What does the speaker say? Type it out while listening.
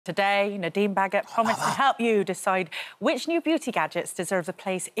Today, Nadine Baggett promised to help you decide which new beauty gadgets deserve a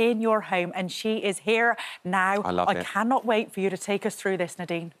place in your home, and she is here now. I cannot wait for you to take us through this,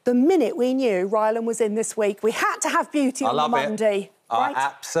 Nadine. The minute we knew Rylan was in this week, we had to have beauty on the Monday. Right? I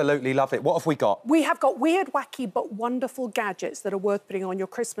absolutely love it. What have we got? We have got weird, wacky, but wonderful gadgets that are worth putting on your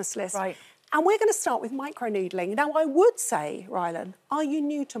Christmas list. Right. And we're going to start with microneedling. Now, I would say, Rylan, are you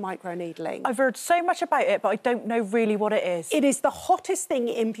new to microneedling? I've heard so much about it, but I don't know really what it is. It is the hottest thing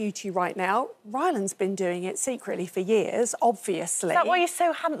in beauty right now. Rylan's been doing it secretly for years, obviously. Is that why you're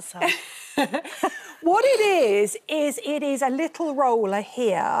so handsome? What it is it is a little roller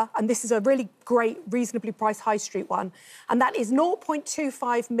here, and this is a really great, reasonably priced high street one, and that is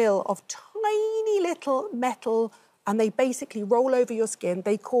 0.25 mil of tiny little metal, and they basically roll over your skin.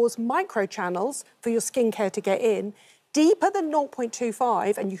 They cause microchannels for your skincare to get in. Deeper than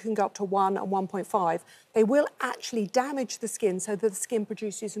 0.25, and you can go up to 1 and 1.5, they will actually damage the skin so that the skin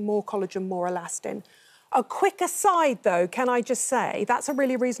produces more collagen, more elastin. A quick aside, though, can I just say, that's a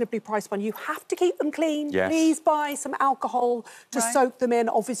really reasonably priced one. You have to keep them clean. Yes. Please buy some alcohol to soak them in,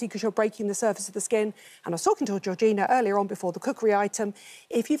 obviously, because you're breaking the surface of the skin. And I was talking to Georgina earlier on before the cookery item.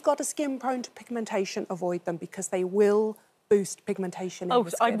 If you've got a skin prone to pigmentation, avoid them because they will boost pigmentation in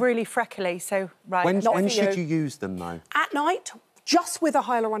the skin. I'm really freckly, so, right. When should you use them, though? At night, just with a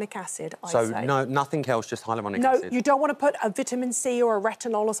hyaluronic acid, I say. So, no, nothing else, just hyaluronic acid? No, you don't want to put a vitamin C or a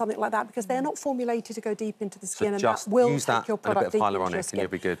retinol or something like that because they're not formulated to go deep into the skin, so and that will use take your product deep into your skin. And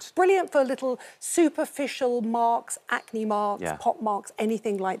you'll be good. Brilliant for little superficial marks, acne marks, pop marks,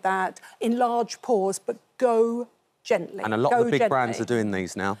 anything like that. Enlarged pores, but go gently. And a lot of the big brands are doing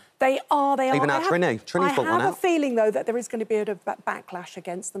these now. They are. Even our Trini's got one out. I have a feeling, though, that there is going to be a bit of backlash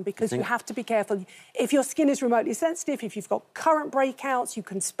against them because you have to be careful. If your skin is remotely sensitive, if you've got current breakouts, you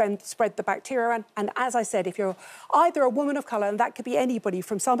can spread the bacteria around. And as I said, if you're either a woman of colour, and that could be anybody,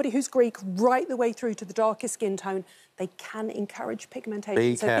 from somebody who's Greek right the way through to the darkest skin tone, they can encourage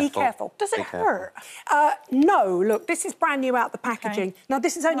pigmentation. Be careful. Does it hurt? No, look, this is brand new out the packaging. Okay. Now,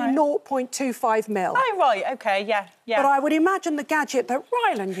 this is only 0.25 mil. Oh, right, OK, yeah. But I would imagine the gadget that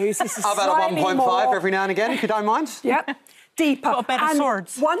Rylan uses is How about a 1.5 every now and again, if you don't mind? Yep. Deeper. Got a bed of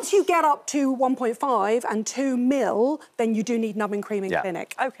swords. Once you get up to 1.5 and 2 mil, then you do need numbing cream in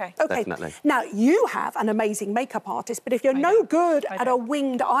clinic. OK. Definitely. Now, you have an amazing makeup artist, but if you're no good at a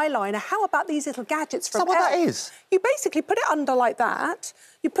winged eyeliner, how about these little gadgets from Is that what that is? You basically put it under like that,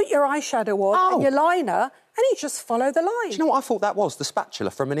 you put your eyeshadow on and your liner, and you just follow the line. Do you know what I thought that was? The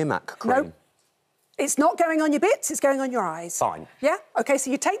spatula from an Imac cream. No. It's not going on your bits, it's going on your eyes. Fine. Yeah? OK,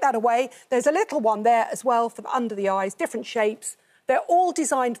 so you take that away. There's a little one there as well for under the eyes, different shapes. They're all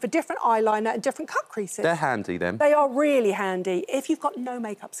designed for different eyeliner and different cut creases. They're handy, then. They are really handy if you've got no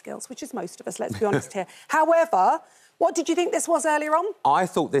makeup skills, which is most of us, let's be honest here. However, what did you think this was earlier on? I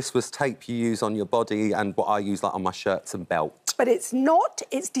thought this was tape you use on your body and what I use like on my shirts and belt. But it's not.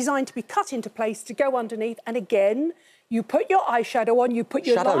 It's designed to be cut into place, to go underneath, and again, you put your eyeshadow on, you put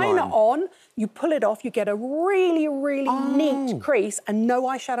your liner on, you pull it off, you get a really, really neat crease and no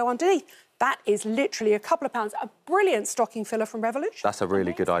eyeshadow underneath. That is literally a couple of pounds. A brilliant stocking filler from Revolution. That's a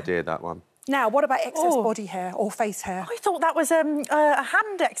really good idea, that one. Now, what about excess body hair or face hair? I thought that was a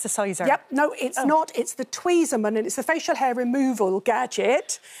hand exerciser. Yep, no, it's not. It's the Tweezerman, and it's a facial hair removal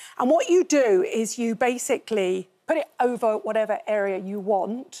gadget. And what you do is you basically put it over whatever area you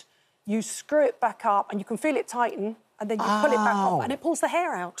want, you screw it back up, and you can feel it tighten, and then you pull it back off, and it pulls the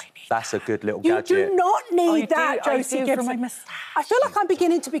hair out. That's a good little gadget. You do not need that, Josie Gibson. Gibson. For my moustache. I feel like I'm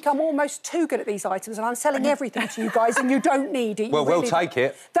beginning to become almost too good at these items, and I'm selling everything to you guys, and you don't need it. Well, we'll take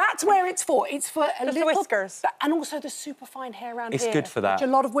it. That's where it's for. It's for a little... whiskers. And also the super fine hair around here. It's good for that. Which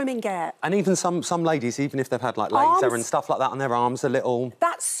a lot of women get. And even some ladies, even if they've had, like, laser and stuff like that on their arms, a little...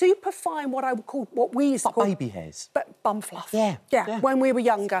 That's super fine, what I would call... What we used to call... baby hairs. But bum fluff. Yeah, when we were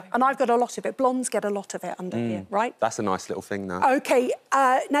younger. And I've got a lot of it. Blondes get a lot of it under here, right? That's a nice little thing, though. OK,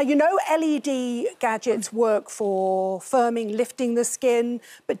 now, you know LED gadgets work for firming, lifting the skin,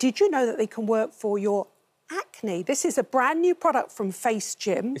 but did you know that they can work for your acne? This is a brand new product from Face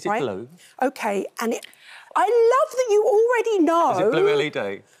Gym, Is it blue? OK, and I love that you already know... Is it blue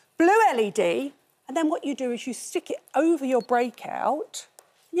LED? Blue LED, and then what you do is you stick it over your breakout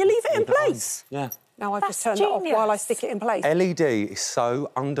and you leave it in place. Yeah. Now, I've just turned it off while I stick it in place. LED is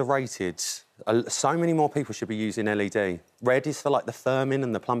so underrated. So many more people should be using LED. Red is for, like, the firming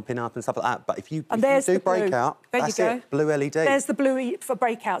and the plumping up and stuff like that. But if you do breakout, that's it, blue LED. There's the blue for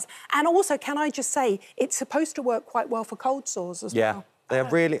breakouts. And also, can I just say, it's supposed to work quite well for cold sores as well. They're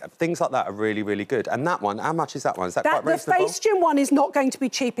really... Things like that are really, really good. And that one, how much is that one? Is that quite reasonable? The Face Gym one is not going to be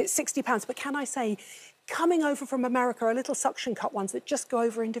cheap. It's £60. But can I say... coming over from America are little suction cup ones that just go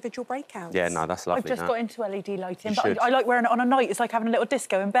over individual breakouts. Yeah, no, that's lovely. I've just got into LED lighting, but I like wearing it on a night. It's like having a little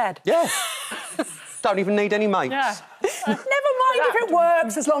disco in bed. Yeah. Don't even need any mates. Yeah. Never mind if it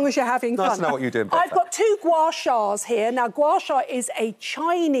works, as long as you're having fun. That's not what you're doing. I've got 2 gua shas here. Now, gua sha is a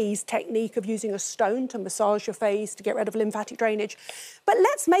Chinese technique of using a stone to massage your face to get rid of lymphatic drainage. But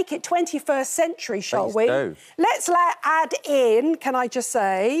let's make it 21st century, shall we? Do. Let's add in, can I just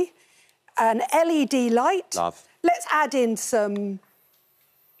say, an LED light. Love. Let's add in some...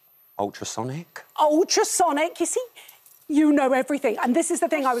 Ultrasonic. Ultrasonic. You see, you know everything. And this is the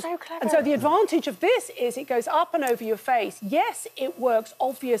thing So clever. And so the advantage of this is it goes up and over your face. Yes, it works,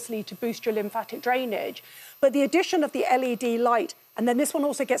 obviously, to boost your lymphatic drainage, but the addition of the LED light, and then this one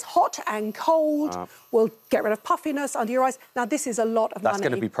also gets hot and cold, will get rid of puffiness under your eyes. Now, this is a lot of money. That's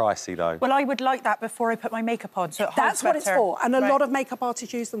going to be pricey, though. Well, I would like that before I put my makeup on, so it That's what it's for, and a lot of makeup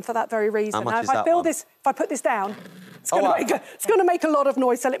artists use them for that very reason. How much now, is if I put this down, it's going to make a lot of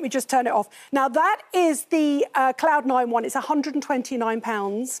noise, so let me just turn it off. Now, that is the Cloud9 one. It's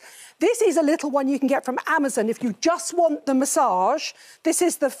 £129. This is a little one you can get from Amazon if you just want the massage. This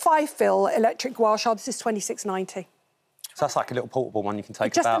is the 5-fill electric gua sha. This is £26.90. So that's like a little portable one you can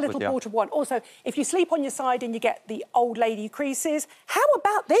take Just about a little with you. portable one. Also, if you sleep on your side and you get the old lady creases, how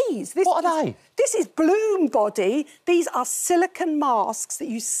about these? What are they? This is Bloom Body. These are silicone masks that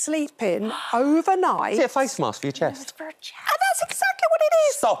you sleep in overnight. Is it a face mask for your chest? It's for a chest. And that's exactly what it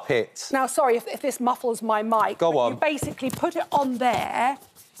is. Stop it. Now, sorry if this muffles my mic. Go on. You basically put it on there,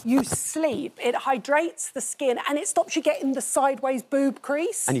 you sleep, it hydrates the skin, and it stops you getting the sideways boob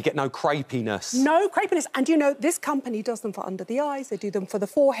crease. And you get no crepiness. No crepiness. And, you know, this company does them for under the eyes. They do them for the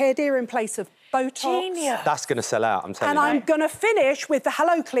forehead here in place of Botox. Genius. That's going to sell out, I'm telling you. And I'm going to finish with the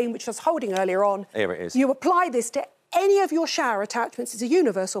Hello Clean, which I was holding earlier on. Here it is. You apply this to any of your shower attachments. It's a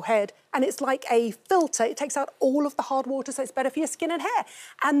universal head, and it's like a filter. It takes out all of the hard water, so it's better for your skin and hair.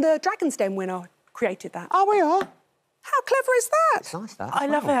 And the Dragon's Den winner created that. Oh, we are. How clever is that? It's nice, that. I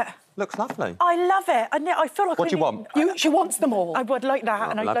love it. Looks lovely. I love it. I feel like What do you want? She wants them all. I would like that.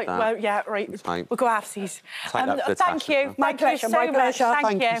 Oh, and I'd love like, that. well, yeah, right. Fine. We'll go halfsies. Take that for the Thank you. task. My pleasure, Thank you so my much. pleasure.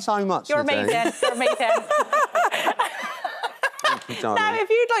 Thank you so much, You're Nadine. amazing. You're amazing. Thank you, darling. Now, if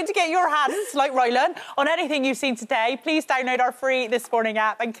you'd like to get your hands, like Rylan, on anything you've seen today, please download our free This Morning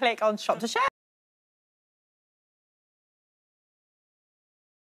app and click on Shop to Share.